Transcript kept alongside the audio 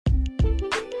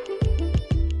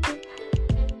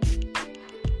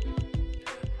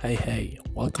Hey,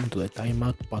 welcome to the Time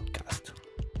Out podcast.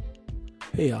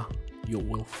 Here, you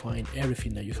will find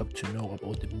everything that you have to know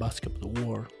about the basketball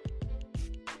world.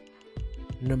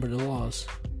 Nevertheless,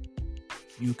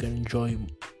 you can enjoy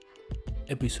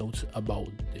episodes about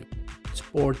the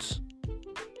sports,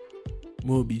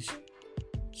 movies,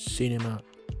 cinema,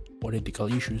 political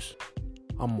issues,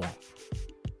 and more.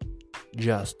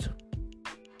 Just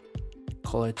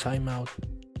call a timeout,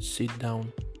 sit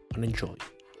down, and enjoy.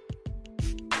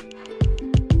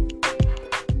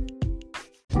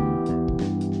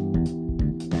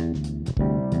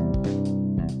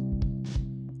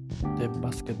 The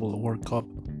Basketball World Cup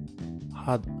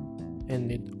had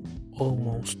ended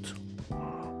almost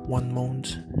 1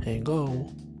 month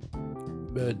ago,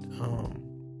 but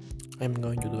I'm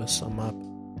going to do a sum up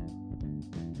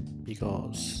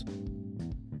because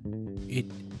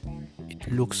it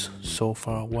looks so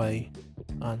far away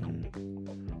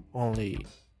and only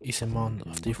is a month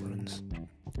of difference.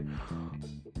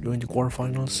 During the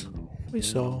quarterfinals, we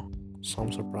saw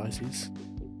some surprises.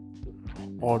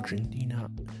 Argentina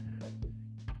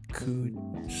could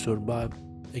survive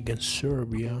against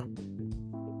Serbia,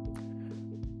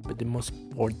 but the most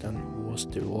important was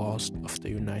the loss of the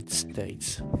United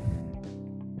States.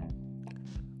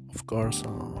 Of course,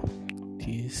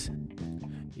 this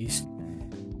is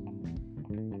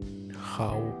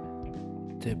how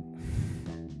the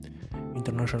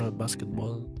international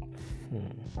basketball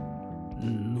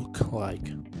look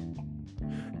like.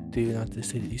 The United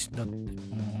States is not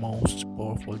the most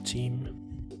powerful team,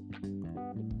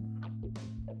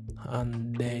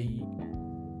 and they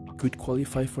could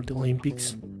qualify for the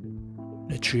Olympics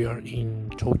next year in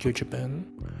Tokyo, Japan,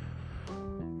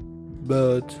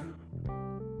 but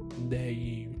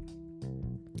they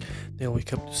only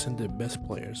kept to send the best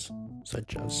players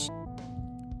such as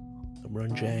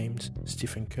LeBron James,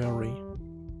 Stephen Curry,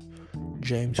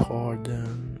 James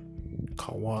Harden,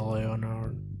 Kawhi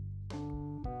Leonard,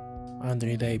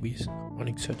 Anthony Davis, and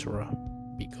etc.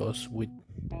 Because with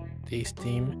this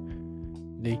team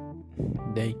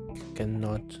they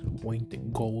cannot win the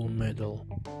gold medal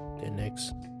the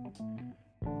next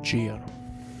year.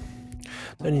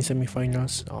 Then in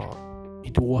semifinals,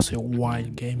 it was a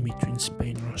wild game between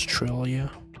Spain and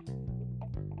Australia.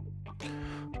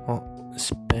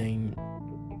 Spain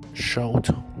showed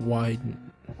why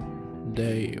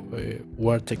they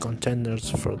were the contenders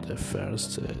for the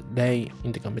first day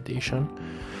in the competition,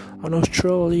 and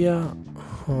Australia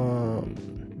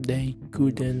they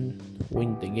couldn't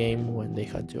win the game when they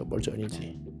had the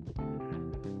opportunity.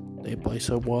 They played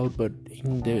so well, but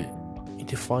in the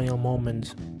final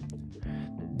moment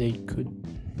they could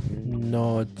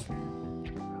not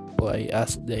play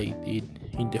as they did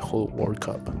in the whole World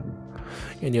Cup.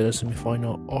 In the other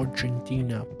semi-final,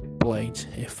 Argentina played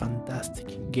a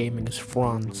fantastic game against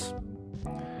France.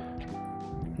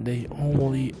 They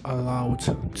only allowed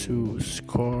to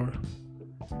score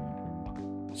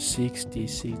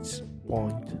 66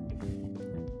 points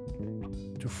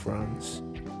to France.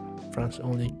 France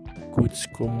only could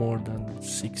score more than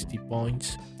 60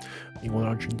 points, meanwhile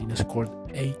Argentina scored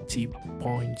 80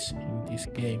 points in this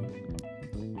game.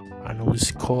 And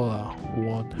Luis Scola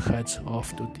won heads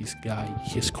off to this guy.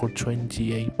 He scored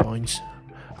 28 points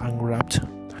and grabbed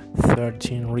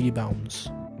 13 rebounds.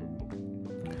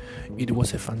 It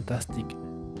was a fantastic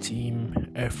team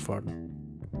effort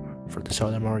for the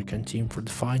South American team for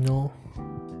the final.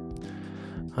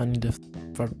 And in the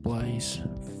third place,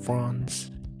 France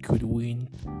could win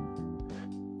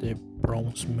the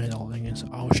bronze medal against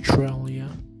Australia.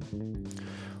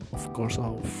 Of course,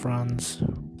 France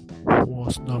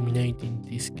was dominating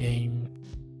this game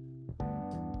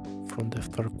from the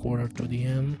third quarter to the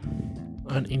end,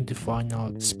 and in the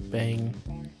final Spain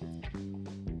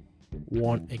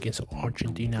won against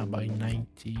Argentina by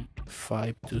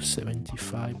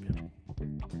 95-75.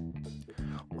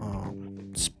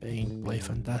 Spain played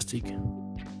fantastic.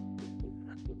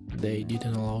 They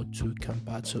didn't allow to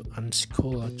Campazzo and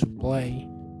Scola to play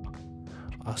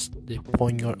as the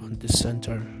point guard and the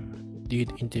center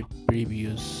did in the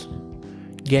previous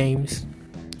games.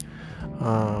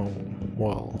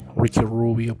 Ricky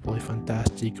Rubio played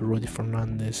fantastic. Rudy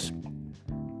Fernandez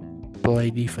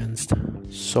played defense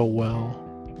so well,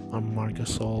 and Marc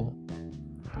Gasol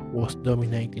was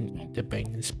dominating in the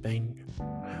paint. Spain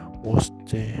was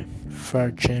the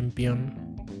third champion,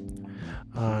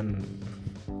 and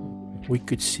we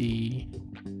could see,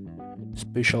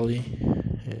 especially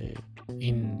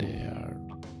in their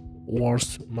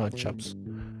worst matchups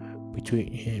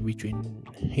between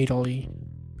Italy,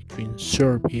 between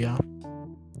Serbia,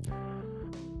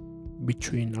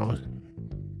 between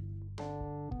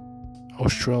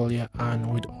Australia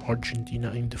and with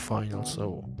Argentina in the final,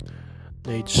 so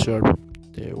they deserve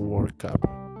the World Cup.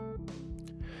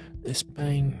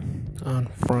 Spain and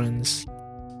France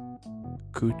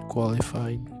could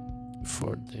qualify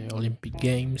for the Olympic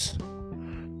Games.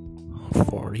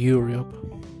 For Europe,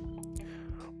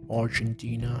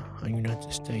 Argentina and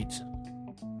United States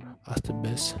as the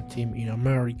best team in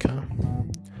America,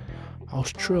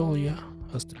 Australia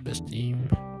as the best team,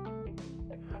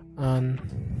 and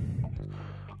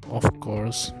of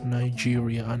course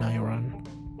Nigeria and Iran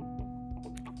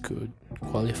could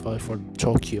qualify for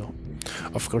Tokyo.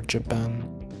 Of course, Japan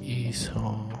is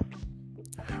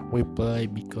we play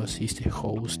because he's the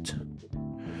host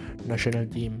national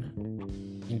team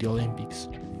in the Olympics.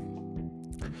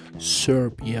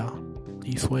 Serbia,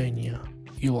 Lithuania,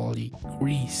 Italy,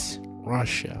 Greece,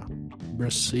 Russia,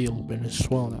 Brazil,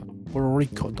 Venezuela, Puerto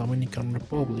Rico, Dominican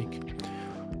Republic,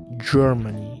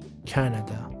 Germany,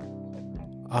 Canada,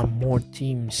 and more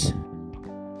teams.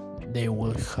 They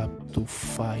will have to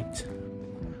fight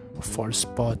for a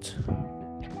spot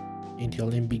in the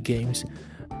Olympic Games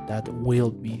that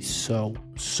will be so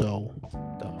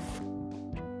tough.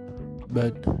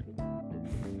 But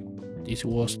this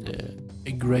was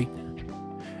a great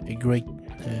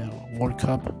World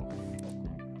Cup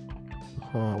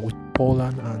with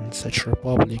Poland and Czech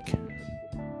Republic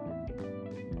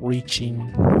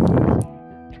reaching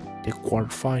the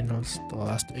quarterfinals, the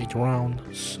last 8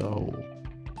 rounds, so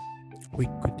we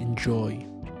could enjoy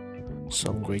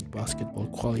some great basketball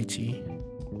quality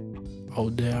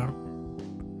out there.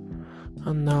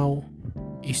 And now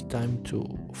it's time to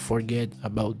forget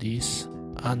about this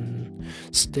and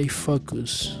stay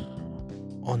focused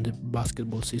on the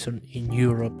basketball season in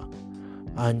Europe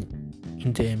and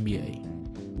in the NBA.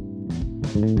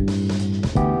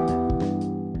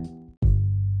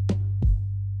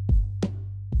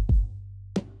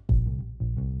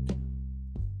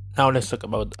 Now let's talk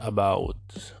about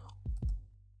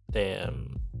the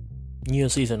new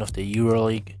season of the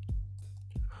EuroLeague,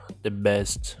 the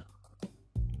best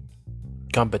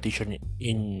competition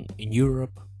in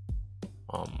Europe.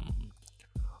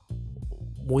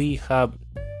 We have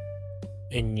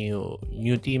a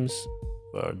new teams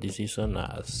for this season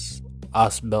as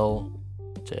Asbel,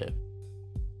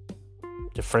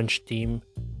 the French team,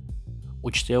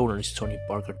 which the owner is Tony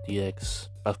Parker, the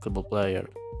ex-basketball player,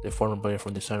 the former player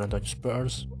from the San Antonio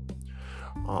Spurs.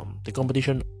 The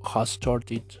competition has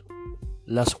started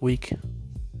last week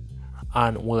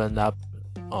and will end up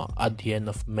at the end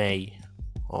of May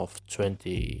of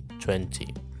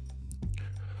 2020.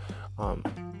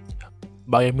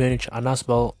 Bayern Munich and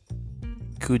Asbel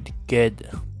could get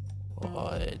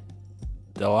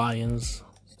the Lions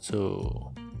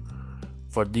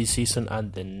for this season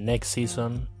and the next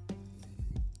season,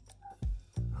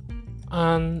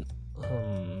 and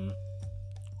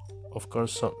of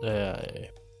course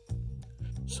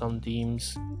some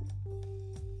teams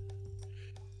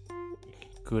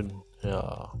could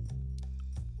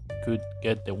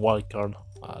get the wild card,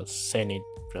 as Zenit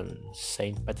from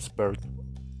St. Petersburg,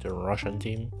 the Russian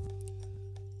team.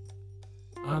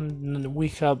 And we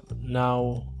have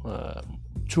now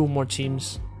 2 more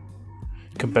teams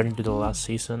comparing to the last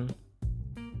season.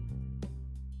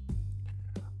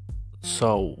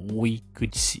 So we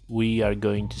are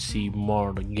going to see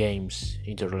more games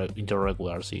in the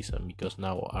regular season, because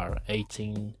now are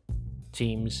 18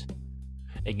 teams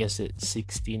against the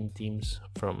 16 teams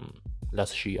from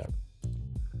last year.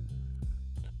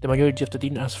 The majority of the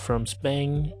teams are from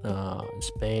Spain.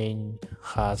 Spain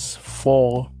has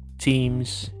 4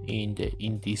 teams in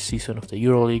this season of the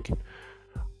EuroLeague: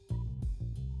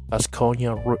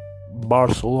 Baskonia,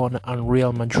 Barcelona, and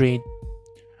Real Madrid.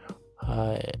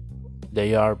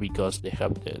 They are because they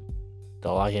have the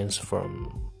Lions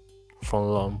from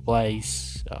long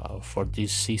place for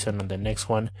this season and the next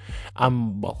one,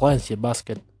 and Valencia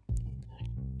Basket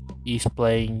is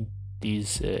playing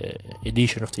this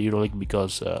edition of the EuroLeague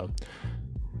because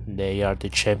they are the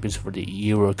champions for the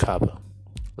Euro Cup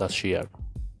last year.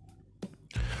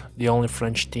 The only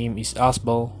French team is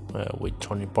Asbel with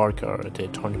Tony Parker, the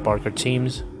Tony Parker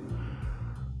teams.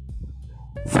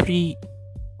 3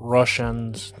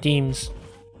 Russian teams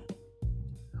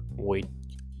with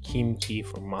Khimki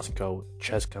from Moscow,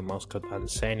 CSKA Moscow, and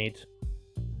Zenit.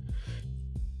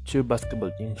 2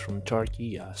 basketball teams from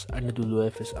Turkey as Anadolu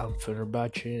Efes and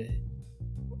Fenerbahce.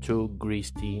 2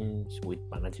 Greece teams with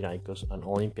Panathinaikos and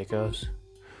Olympiacos.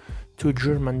 2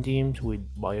 German teams with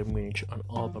Bayern Munich and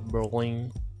Alba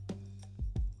Berlin.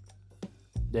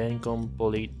 Then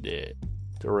complete the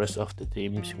rest of the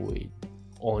teams with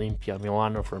Olimpia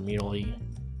Milano from Italy,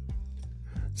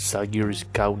 Žalgiris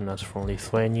Kaunas from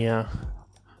Lithuania,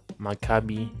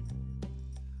 Maccabi,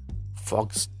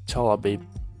 Fox Tel Aviv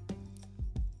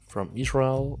from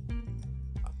Israel,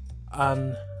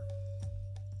 and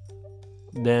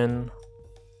then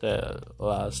the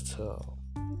last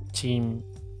team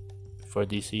for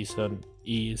this season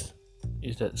is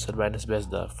the Crvena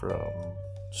Zvezda from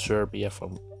Serbia,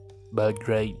 from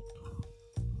Belgrade.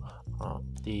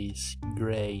 This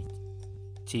great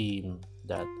team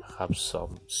that have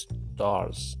some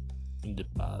stars in the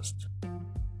past,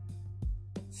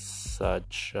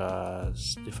 such as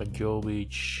Stefan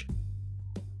Jovic,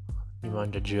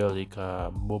 Nemanja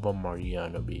Bjelica, Boban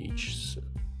Marjanovic,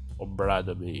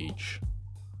 Obradovic,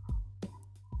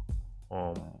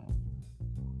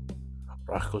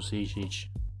 Ratko Sičić,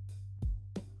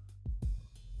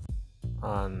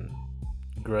 and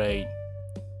great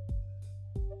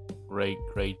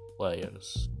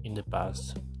players in the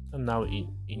past and now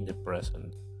in the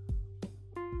present.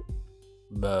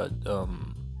 But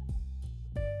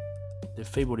the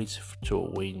favorites to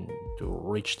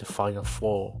reach the final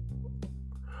four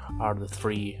are the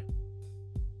three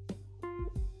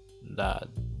that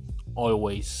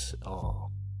always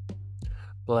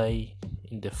play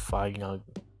in the final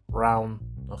round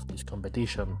of this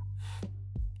competition.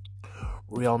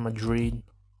 Real Madrid,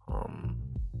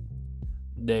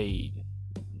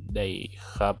 they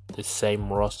have the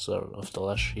same roster of the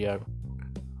last year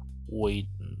with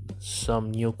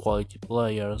some new quality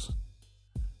players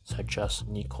such as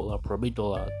Nicola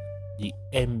Provitola, the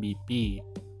MVP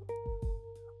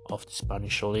of the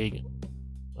Spanish League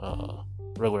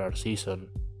regular season.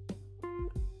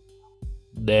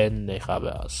 Then they have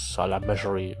Salah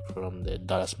Mejri from the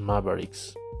Dallas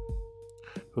Mavericks,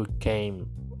 who came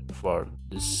for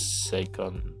the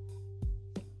second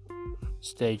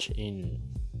stage in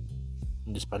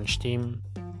the Spanish team.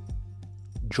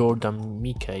 Jordan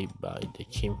Mickey by the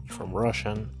team from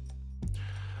Russia.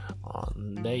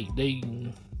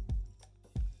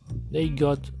 They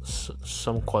got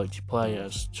some quality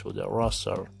players to the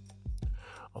roster.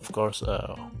 Of course,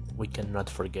 we cannot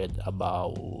forget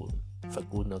about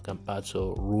Facundo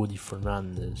Campazzo, Rudy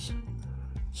Fernandez,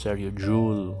 Sergio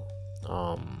Llull,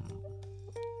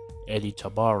 Eddie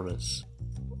Tavares,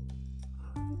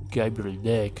 Gabriel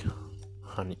Deck,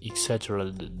 and etc.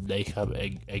 They have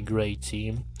a great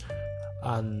team,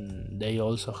 and they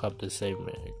also have the same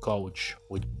coach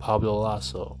with Pablo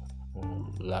Lasso.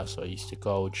 Lasso is the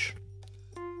coach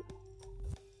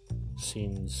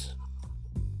since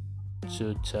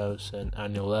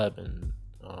 2011.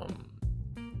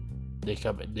 They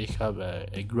have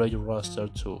a great roster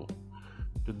to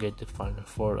get the final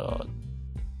four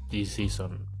this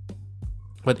season.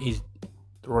 But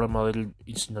Real Madrid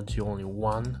is not the only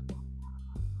one.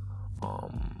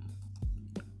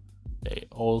 They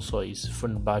also is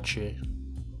Fenerbahce,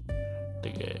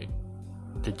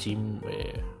 the team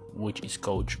which is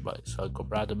coached by Željko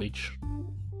Obradović.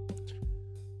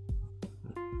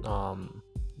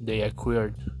 They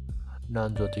acquired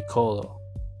Nando De Colo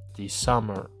this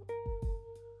summer,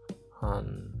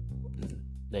 and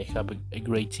they have a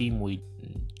great team with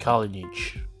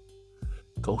Kalinic,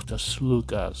 Kostas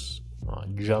Sloukas,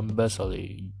 John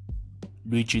Vesely,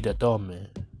 Luigi Datome,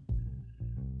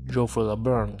 Geoffrey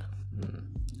Lebrun.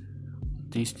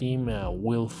 This team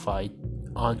will fight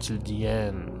until the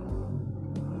end,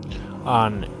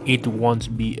 and it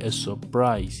won't be a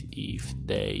surprise if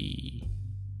they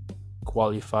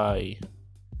qualify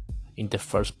in the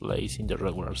first place in the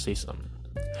regular season.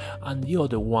 And the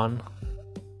other one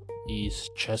is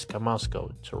CSKA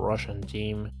Moscow, the Russian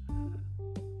team,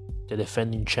 the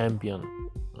defending champion.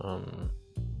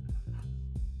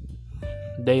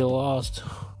 They lost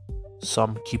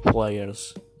some key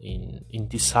players in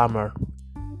this summer,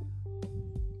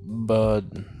 but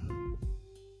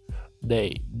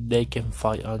they can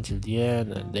fight until the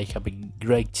end, and they have a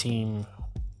great team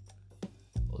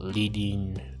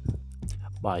leading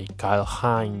by Kyle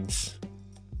Hines,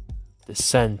 the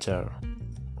center.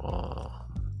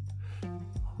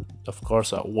 Of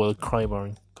course, Will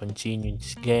Clyburn continuing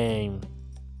this game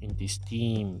in this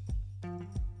team.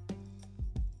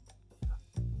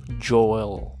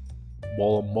 Joel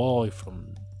Bolomboy,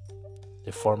 from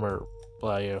the former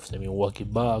player of the Milwaukee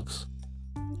Bucks.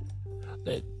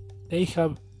 They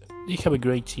have a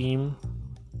great team,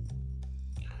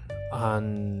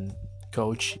 and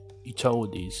Coach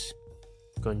Itoudis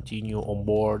continue on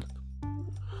board.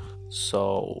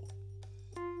 So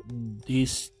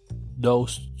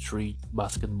those three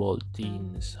basketball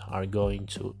teams are going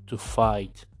to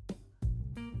fight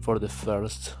for the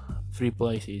first three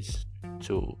places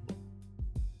to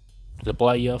the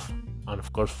playoff, and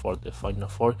of course for the final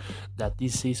four that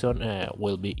this season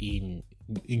will be in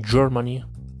Germany,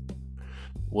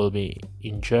 will be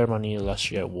in Germany. Last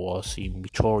year was in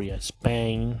Vitoria,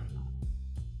 Spain.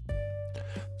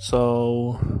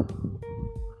 So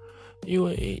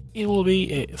it will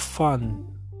be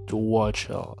fun to watch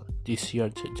this year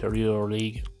the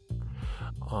EuroLeague,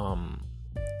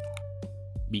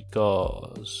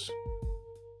 because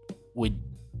with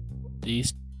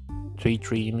these three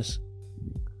teams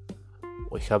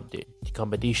we have the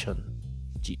competition,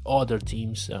 the other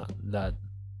teams that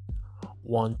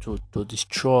want to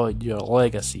destroy their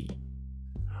legacy.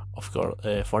 Of course,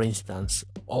 for instance,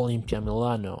 Olimpia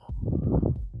Milano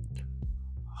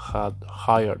had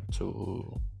hired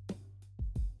to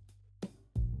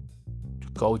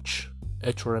coach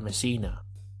Ettore Messina.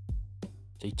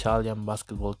 The Italian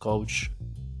basketball coach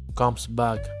comes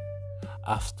back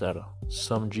after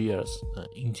some years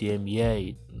in the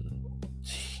NBA.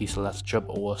 His last job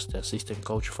was the assistant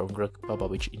coach from Greg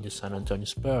Popovich in the San Antonio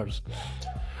Spurs,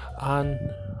 and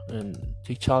the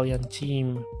Italian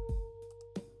team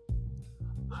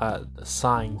had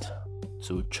signed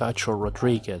to Chacho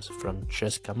Rodriguez from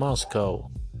CSKA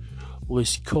Moscow,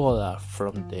 Luis Scola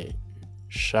from the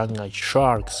Shanghai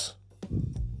Sharks.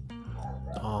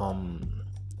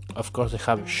 Of course, they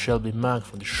have Shelby Mack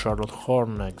from the Charlotte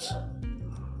Hornets.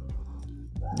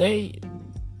 They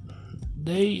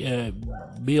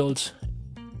built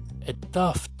a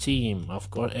tough team. Of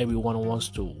course, everyone wants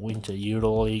to win the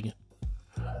EuroLeague.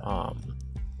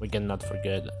 We cannot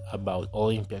forget about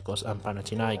Olympiacos and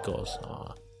Panathinaikos.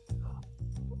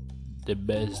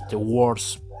 The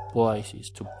worst places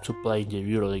to play in the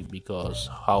EuroLeague, because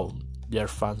how their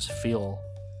fans feel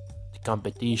the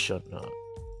competition.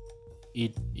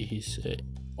 It is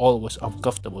always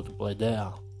uncomfortable to play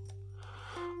there.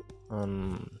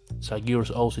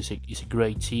 Zalgiris also is a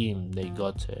great team. They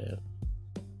got the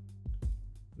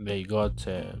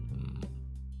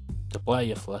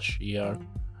playoff last year.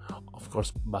 Of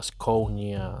course,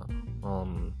 Baskonia.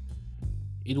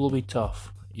 It will be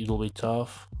tough.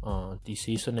 This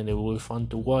season, and it will be fun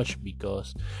to watch,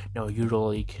 because now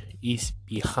EuroLeague is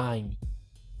behind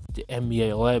the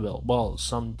NBA level. Well,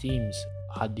 some teams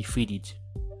had defeated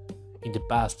in the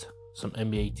past some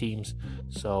NBA teams,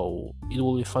 so it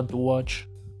will be fun to watch.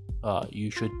 You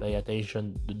should pay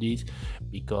attention to this,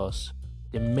 because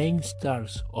the main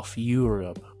stars of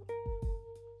Europe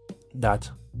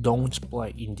that don't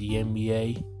play in the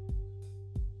NBA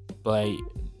play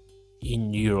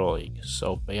in EuroLeague.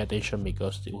 So pay attention,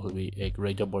 because it will be a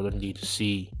great opportunity to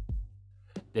see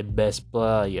the best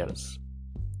players,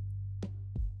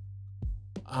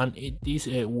 and this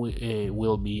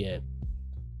will be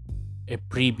a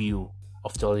preview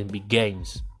of the Olympic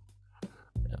Games.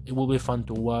 It will be fun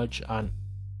to watch, and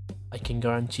I can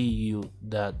guarantee you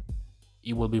that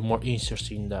it will be more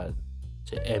interesting than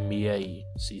the NBA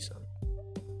season.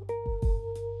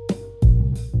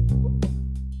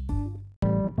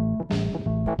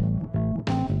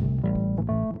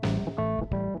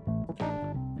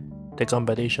 The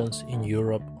competitions in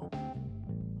Europe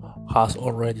has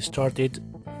already started,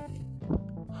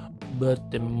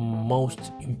 but the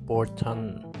most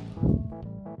important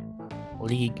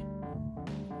league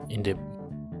in the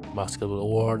basketball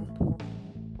world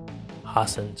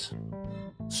hasn't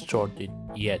started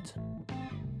yet.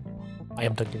 I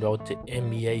am talking about the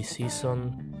NBA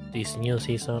season, this new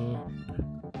season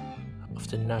of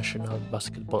the National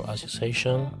Basketball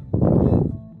Association.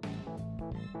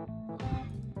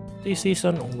 This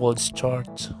season will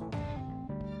start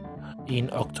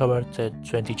in October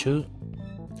 22.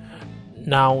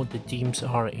 Now the teams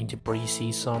are in the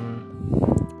pre-season.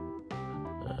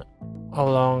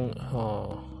 Along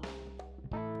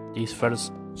these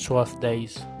first 12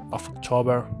 days of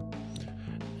October,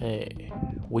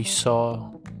 we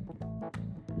saw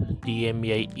the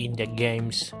NBA India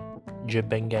Games,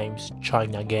 Japan Games,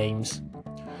 China Games.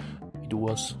 It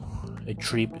was a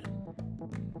trip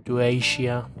to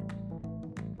Asia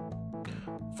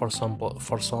for some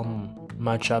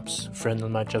matchups, friendly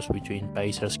matchups between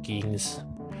Pacers, Kings,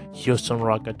 Houston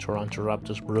Rockets, Toronto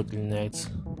Raptors, Brooklyn Nets,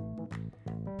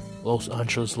 Los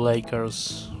Angeles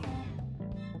Lakers,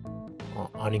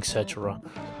 and etc.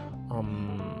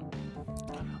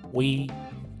 We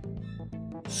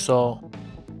saw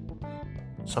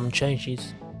some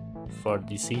changes for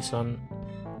this season,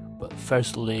 but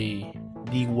firstly,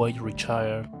 D Wade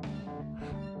retired,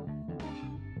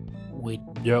 with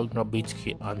Dirk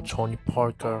Nowitzki and Tony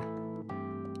Parker.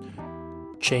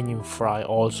 Channing Frye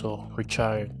also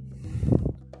retired.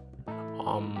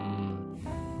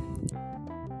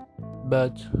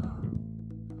 But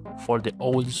for the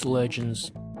oldest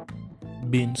legends,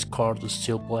 Vince Carter is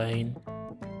still playing.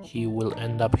 He will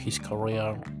end up his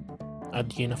career at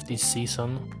the end of this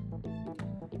season.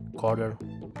 Carter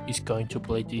is going to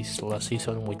play this last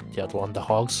season with the Atlanta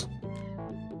Hawks.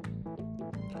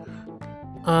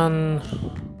 And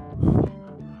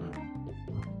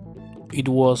it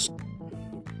was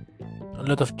a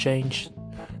lot of change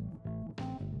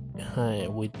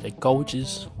with the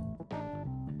coaches.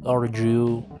 Larry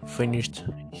Drew finished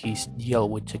his deal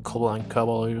with the Cleveland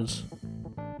Cavaliers.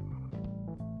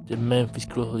 The Memphis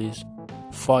Grizzlies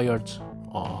fired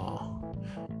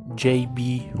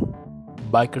JB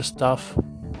Bickerstaff.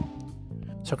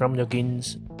 Sacramento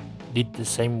Kings did the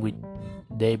same with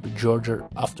Dave Georgia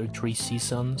after 3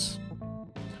 seasons.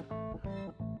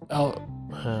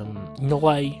 In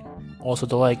LA, also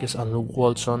the Lakers and Luke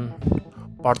Walton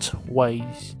part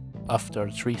ways after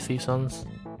 3 seasons.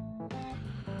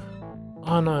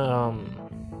 And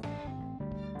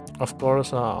of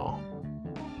course,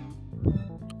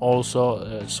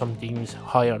 also some teams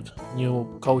hired new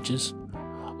coaches.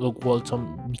 Luke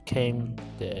Walton became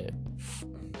the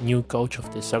new coach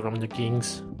of the Sacramento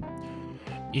Kings.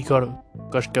 Igor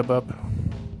Koshkabab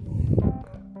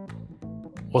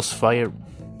was fired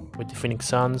with the Phoenix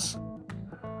Suns,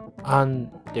 and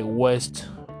the West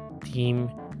team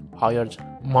hired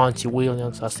Monty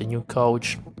Williams as the new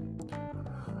coach.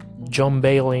 John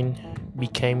Beilein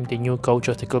became the new coach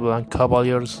of the Cleveland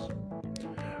Cavaliers.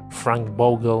 Frank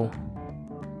Vogel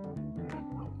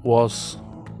was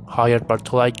hired by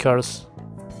the Lakers,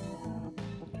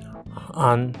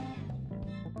 and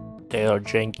Taylor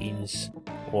Jenkins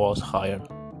was hired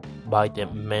by the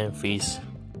Memphis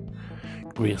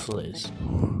Grizzlies.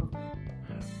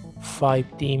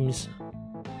 5 teams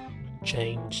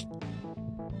changed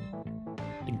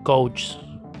the coach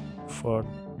for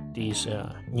this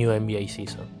new NBA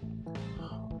season,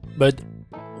 but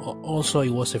also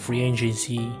it was a free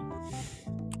agency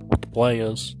with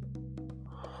players.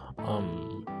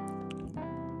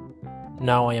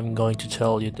 Now I am going to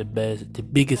tell you the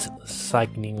biggest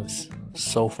signings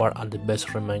so far and the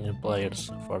best remaining players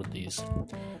for this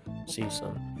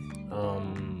season.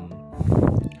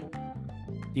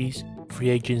 This free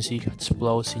agency has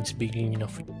flowed since beginning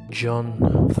of June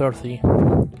 30,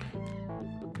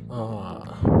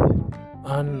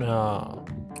 and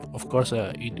of course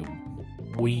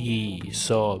we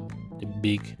saw the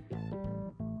big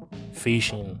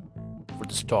fishing for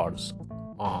the stars.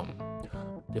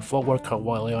 The forward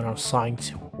Kawhi Leonard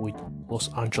signed with Los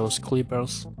Angeles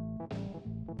Clippers.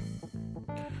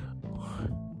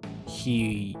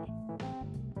 He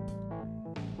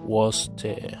was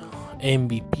the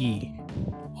MVP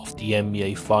of the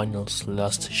NBA Finals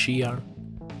last year.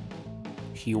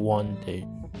 He won the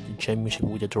championship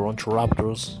with the Toronto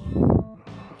Raptors.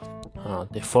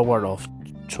 The forward of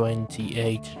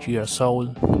 28 years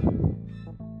old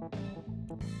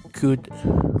could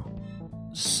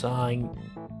sign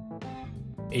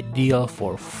a deal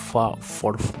for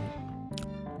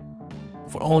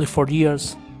only 4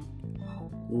 years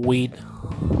with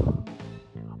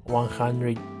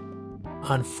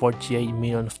 $148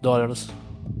 million.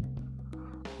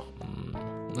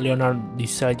 Leonard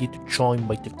decided to join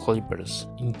by the Clippers,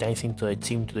 enticing to the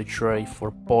team to the trade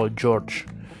for Paul George.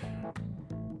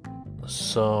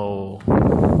 So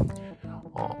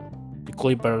the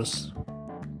Clippers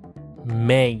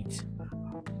made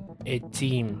a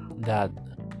team that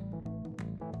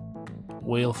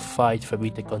will fight for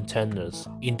the contenders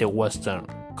in the Western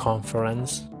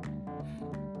Conference.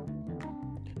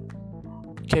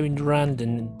 Kevin Durant,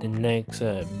 the next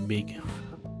big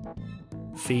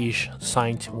fish,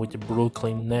 signed with the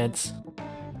Brooklyn Nets.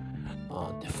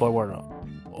 The forward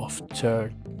of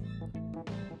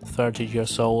 30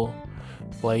 years old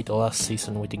played last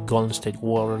season with the Golden State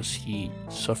Warriors. He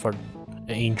suffered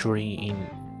an injury in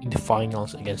the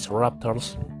finals against the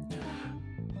Raptors.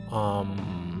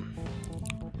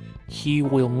 He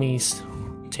will miss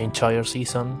the entire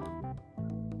season,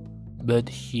 but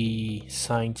he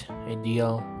signed a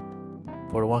deal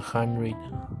for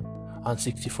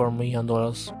 $164 million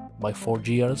by 4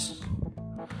 years.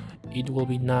 It will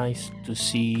be nice to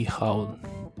see how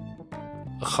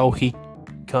he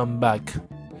come back to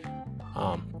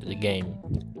the game.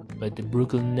 But the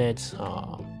Brooklyn Nets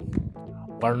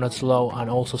were not slow and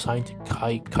also signed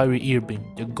Kyrie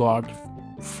Irving, the guard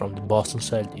from the Boston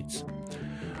Celtics.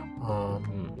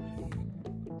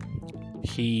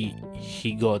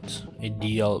 He got a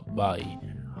deal by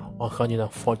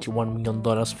 $141 million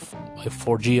by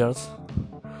 4 years.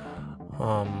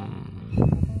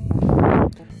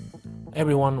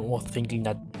 Everyone was thinking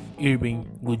that Irving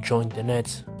would join the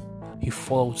Nets. He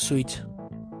followed suit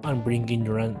and bringing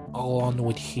Durant along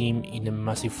with him in a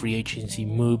massive free agency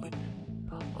move.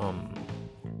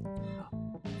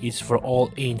 It's for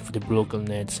all in for the Brooklyn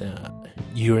Nets.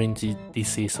 during this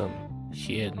season.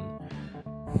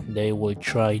 They will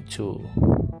try to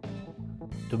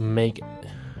make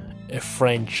a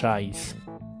franchise,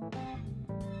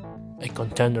 a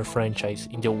contender franchise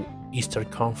in the Eastern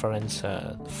Conference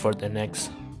for the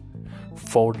next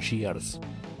 4 years.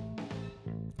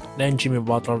 Then Jimmy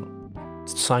Butler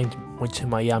signed with the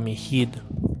Miami Heat.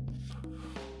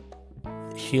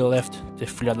 He left the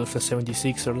Philadelphia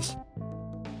 76ers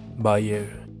by a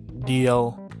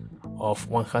deal of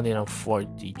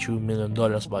 $142 million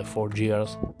by 4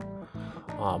 years.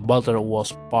 Butler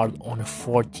was part on a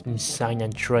 14 sign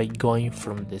and trade going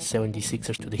from the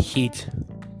 76ers to the Heat.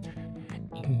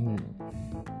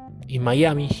 In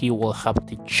Miami, he will have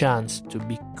the chance to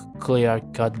be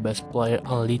clear-cut best player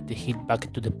and lead the Heat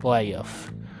back to the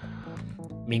playoff.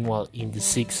 Meanwhile, in the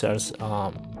Sixers,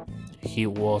 he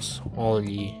was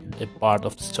only a part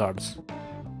of the stars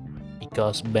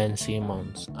because Ben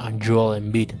Simmons and Joel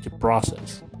Embiid, the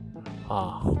process,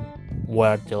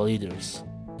 were the leaders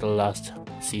the last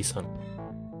season.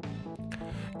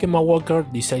 Kemba Walker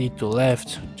decided to leave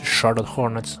the Charlotte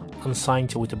Hornets and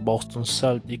signed with the Boston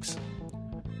Celtics.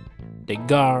 The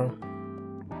guard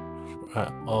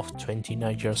of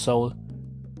 29 years old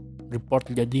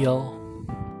reported the deal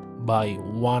by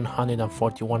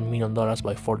 $141 million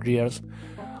by 4 years,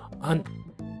 and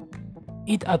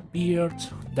it appeared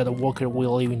that Walker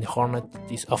will leave in the Hornets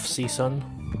this offseason.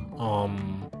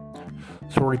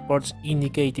 So reports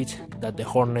indicated that the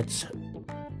Hornets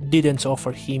didn't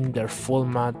offer him their full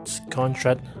max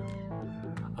contract,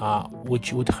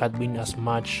 which would have been as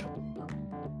much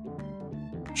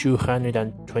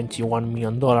 $221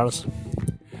 million.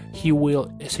 He will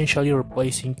essentially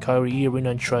replacing Kyrie Irving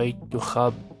and try to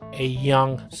help a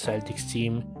young Celtics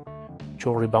team to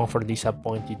rebound for this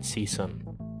disappointed season.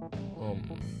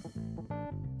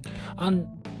 And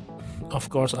of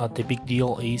course, the big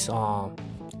deal is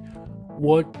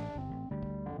what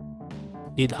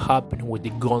did happen with the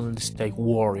Golden State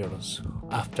Warriors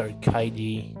after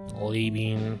KD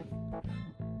leaving.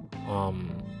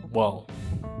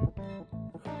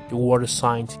 The Warriors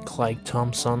signed Klay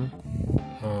Thompson.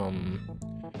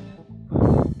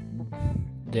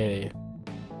 The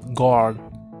guard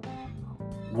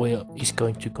is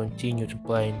going to continue to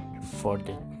play for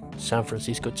the San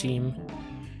Francisco team.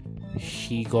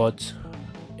 He got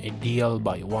a deal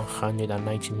by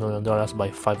 $190 million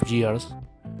by 5 years.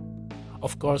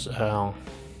 Of course,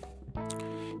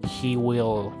 he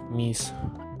will miss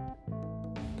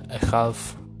a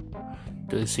half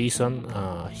to the season.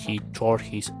 He tore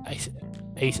his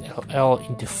ACL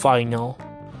in the final,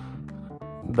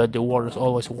 but the Warriors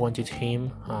always wanted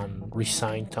him and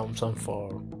resigned Thompson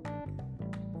for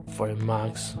a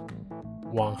max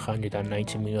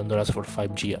 $190 million for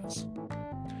 5 years.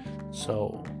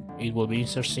 So it will be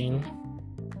interesting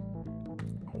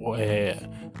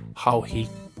how he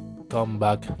come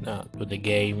back to the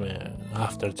game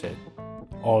after the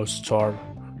All-Star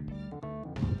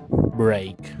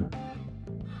break.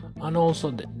 And also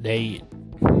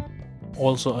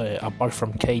apart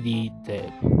from KD,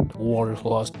 the Warriors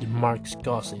lost DeMarcus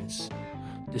Cousins,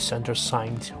 the center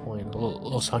signed with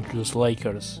Los Angeles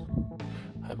Lakers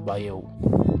by a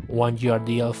 1-year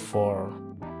deal for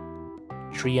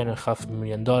 $3.5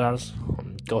 million.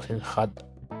 Cousins had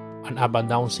an up and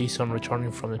down season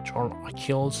returning from the torn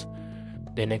Achilles,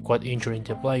 then a quad injury in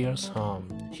the players.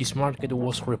 His market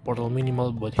was reportedly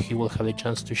minimal, but he will have a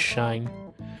chance to shine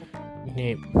in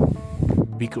a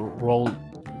big role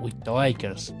with the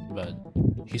Lakers. But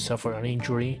he suffered an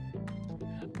injury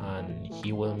and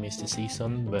he will miss the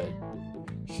season, but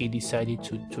he decided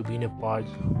to be a part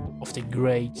of the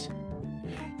great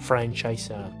franchise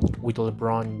with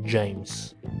LeBron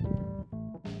James.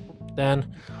 Then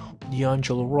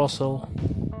D'Angelo Russell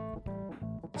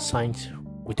signed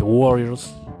with the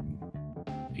Warriors,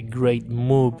 a great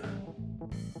move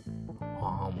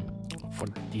for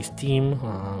this team.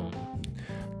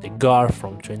 The guard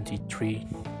from 23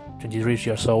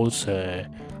 years old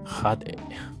had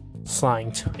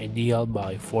signed a deal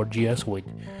by 4 years with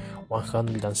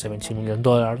 $170 million.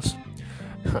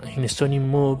 In a stunning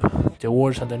move, the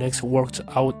Warriors and the Knicks worked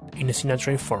out in a signature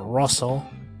trade for Russell,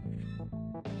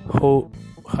 who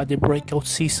had a breakout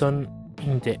season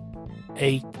in the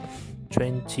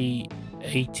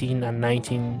 2018 and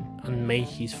 19 and made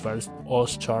his first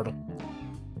All-Star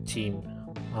team.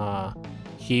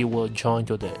 He will join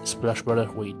to the Splash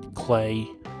Brothers with Klay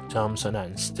Thompson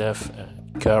and Steph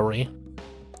Curry.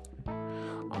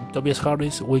 Tobias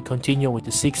Harris will continue with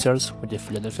the Sixers, with the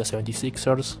Philadelphia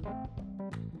 76ers.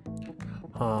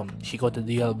 He got a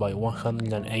deal by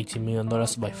 $180 million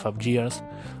by 5 years.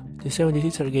 The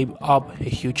 76ers gave up a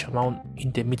huge amount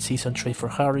in the mid-season trade for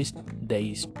Harris.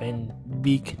 They spent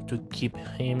big to keep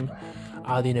him,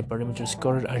 adding a perimeter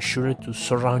scorer and shooter to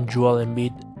surround Joel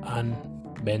Embiid and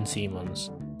Ben Simmons.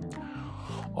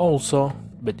 Also,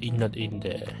 but not in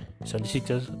the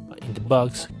 76ers, in the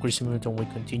Bucks, Chris Middleton will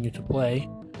continue to play.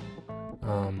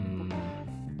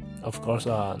 Of course,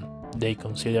 they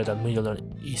consider that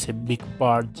Middleton is a big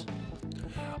part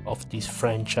of this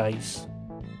franchise,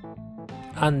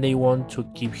 and they want to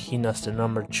keep him as the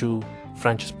number 2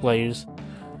 franchise players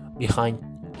behind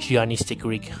Giannis the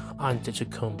Greek and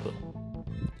Antetokounmpo.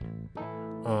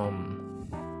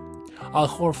 Al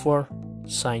Horford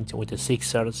signed with the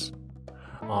Sixers.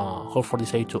 Horford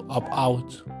decided to opt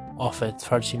out of a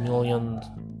 $30 million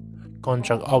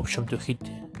contract option to hit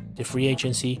the free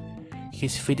agency.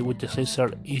 His fit with the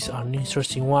Sixers is an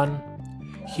interesting one.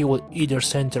 He will either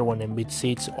center when Embiid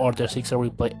sits, or the Sixers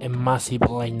will play a massive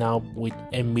lineup with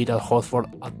Embiid and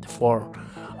Horford at the 4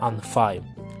 and 5.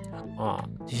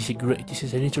 This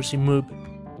is an interesting move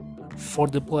for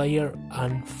the player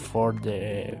and for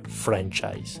the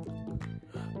franchise.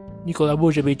 Nikola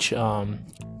Vucevic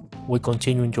will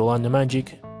continue into Orlando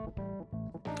Magic.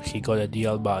 He got a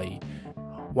deal by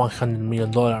 $100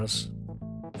 million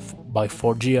by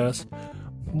 4 years.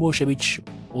 Vucevic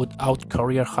would out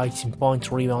career highs in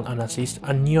points, rebound, and assists,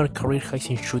 and near career highs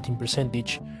in shooting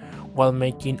percentage, while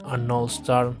making an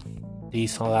All-Star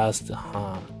this last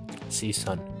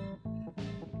season.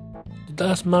 The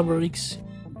Dallas Mavericks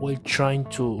were trying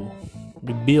to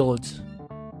rebuild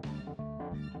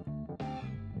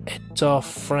a tough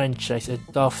franchise, a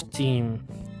tough team,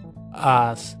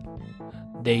 as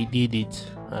they did it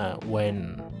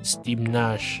when Steve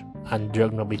Nash and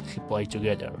Dirk Nowitzki played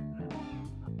together,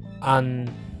 and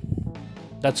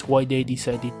that's why they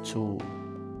decided to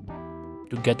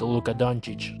get Luka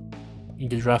Doncic in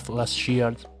the draft last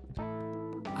year,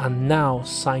 and now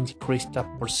signed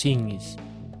Kristaps Porzingis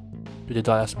to the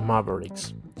Dallas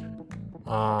Mavericks.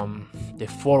 The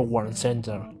forward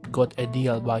center got a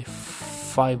deal by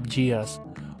 5 years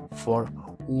for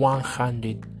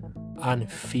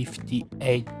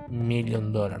 $158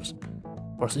 million.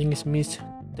 Porzingis missed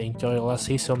the entire last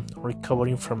season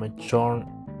recovering from a torn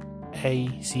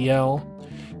ACL.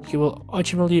 He will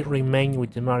ultimately remain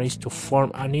with the Mavericks to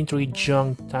form an intriguing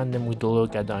young tandem with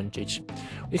Luka Doncic.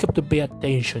 We have to pay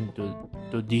attention to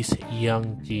this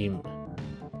young team.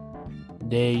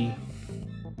 They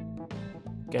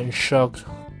can shock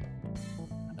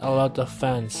a lot of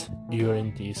fans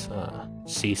during this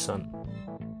season.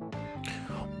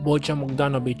 Bojan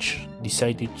Bogdanovic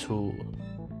decided to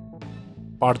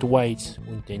part ways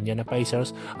with the Indiana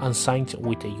Pacers and signed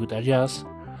with the Utah Jazz.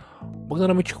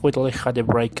 Bogdanovic quickly had a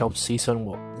breakout season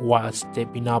while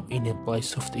stepping up in the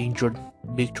place of the injured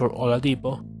Victor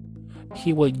Oladipo.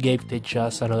 He will give the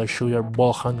Jazz another shooter,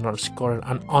 ball handler, scorer,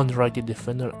 and underrated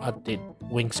defender at the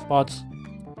wing spots.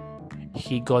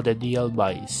 He got a deal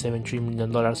by $73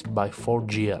 million by 4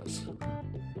 years.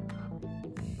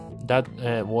 That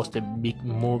was the big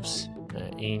moves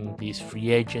in this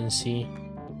free agency.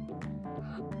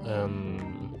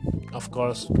 Of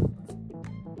course,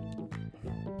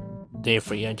 the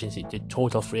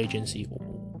total free agency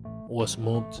was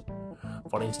moved.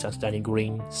 For instance, Danny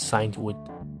Green signed with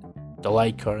the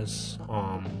Lakers.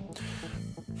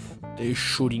 The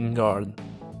shooting guard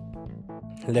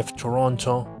left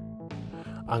Toronto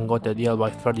and got a deal by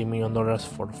 $30 million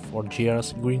for 4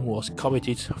 years. Green was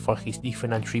coveted for his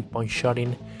defense and 3-point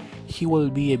shooting. He will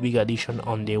be a big addition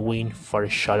on the wing for a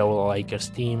shadow Lakers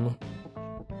team.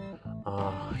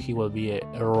 He will be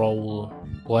a role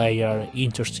player,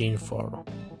 interesting for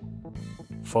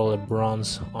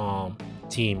LeBron's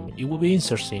team. It will be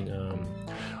interesting.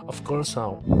 Of course,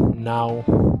 now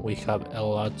we have a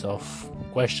lot of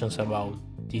questions about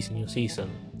this new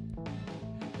season.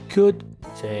 Could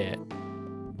the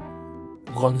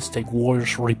Golden State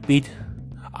Warriors repeat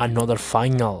another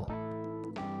final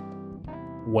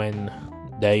when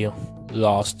they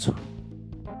lost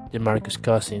DeMarcus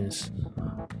Cousins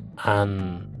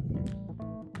and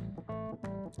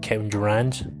Kevin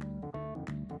Durant,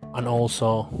 and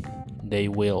also they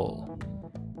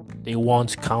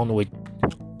won't count with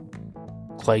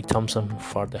Klay Thompson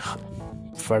for the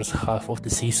first half of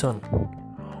the season,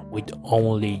 with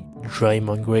only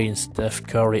Draymond Green, Steph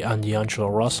Curry, and D'Angelo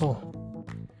Russell.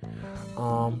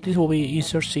 This will be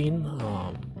interesting.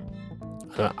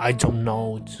 I don't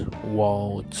know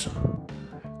what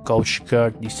Coach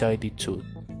Kerr decided to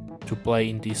play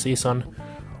in this season.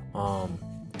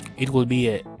 It will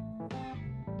be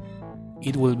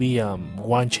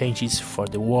one changes for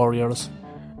the Warriors.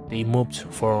 they moved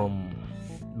from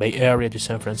Bay Area to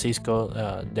San Francisco.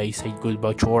 They said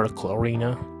goodbye to Oracle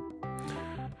Arena,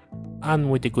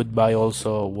 and with the goodbye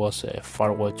also was a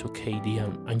farewell to KD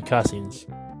and Cousins.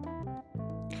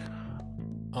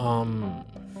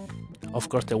 Of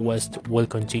course, the West will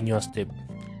continue as the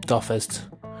toughest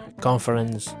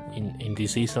conference in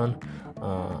this season.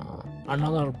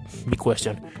 Another big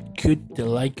question: could the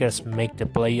Lakers make the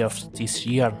playoffs this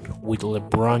year with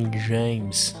LeBron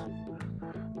James,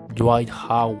 Dwight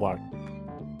Howard,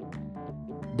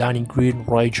 Danny Green,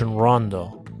 Rajon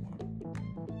Rondo,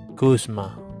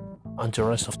 Kuzma, and the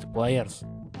rest of the players?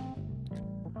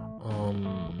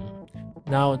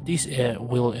 Now this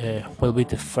will be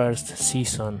the first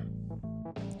season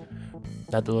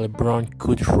that LeBron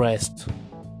could rest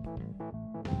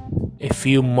a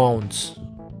few months.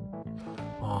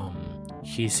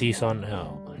 His season,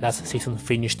 last season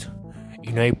finished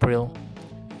in April.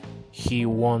 He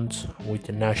won't with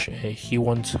the He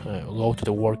won't go to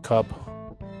the World Cup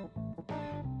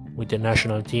with the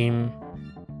national team.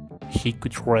 He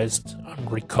could rest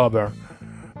and recover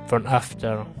from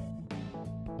after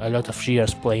a lot of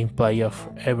years playing playoff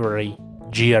every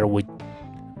year with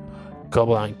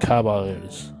Cleveland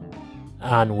Cavaliers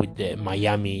and with the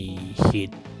Miami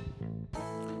Heat.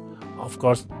 Of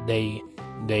course, they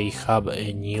have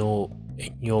a new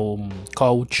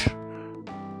coach.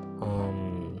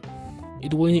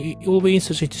 It will be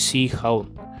interesting to see how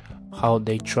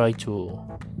they try to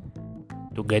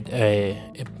get a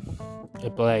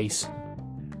place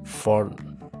for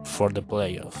the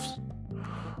playoffs.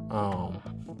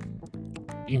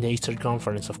 In the Eastern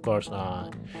Conference, of course,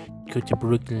 could the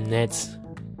Brooklyn Nets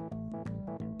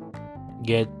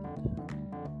get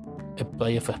a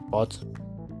playoff spot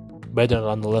better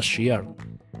than the last year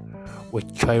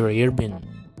with Kyrie Irving?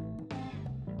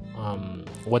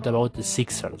 What about the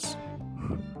Sixers?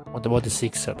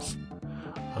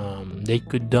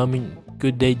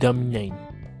 Could they dominate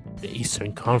the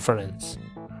Eastern Conference?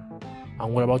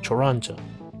 And what about Toronto?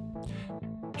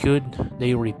 Could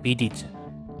they repeat it?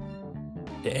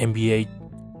 The NBA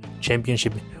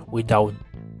championship without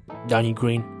Danny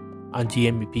Green and the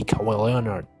MVP Kawhi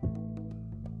Leonard?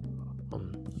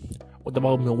 What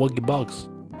about Milwaukee Bucks?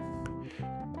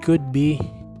 Could be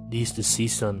this the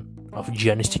season of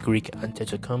Giannis Greek and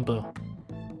Antetokounmpo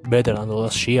better than the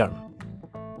last year?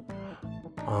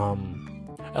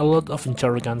 A lot of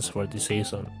interrogants for this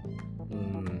season.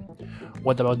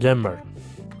 What about Denver?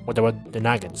 What about the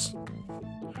Nuggets?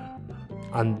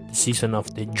 And the season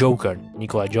of the Joker,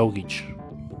 Nikola Jokic.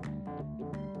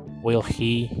 Will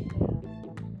he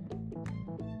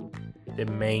the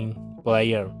main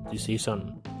player this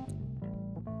season?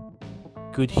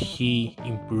 Could he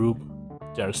improve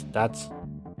their stats?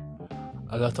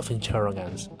 A lot of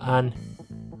interrogants, and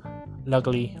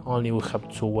luckily only we have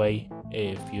to wait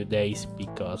a few days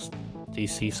because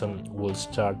this season will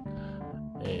start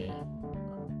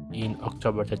in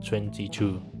October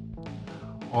 22.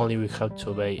 Only we have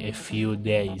to wait a few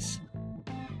days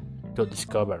to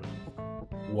discover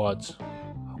what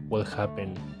will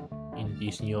happen in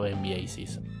this new NBA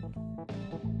season.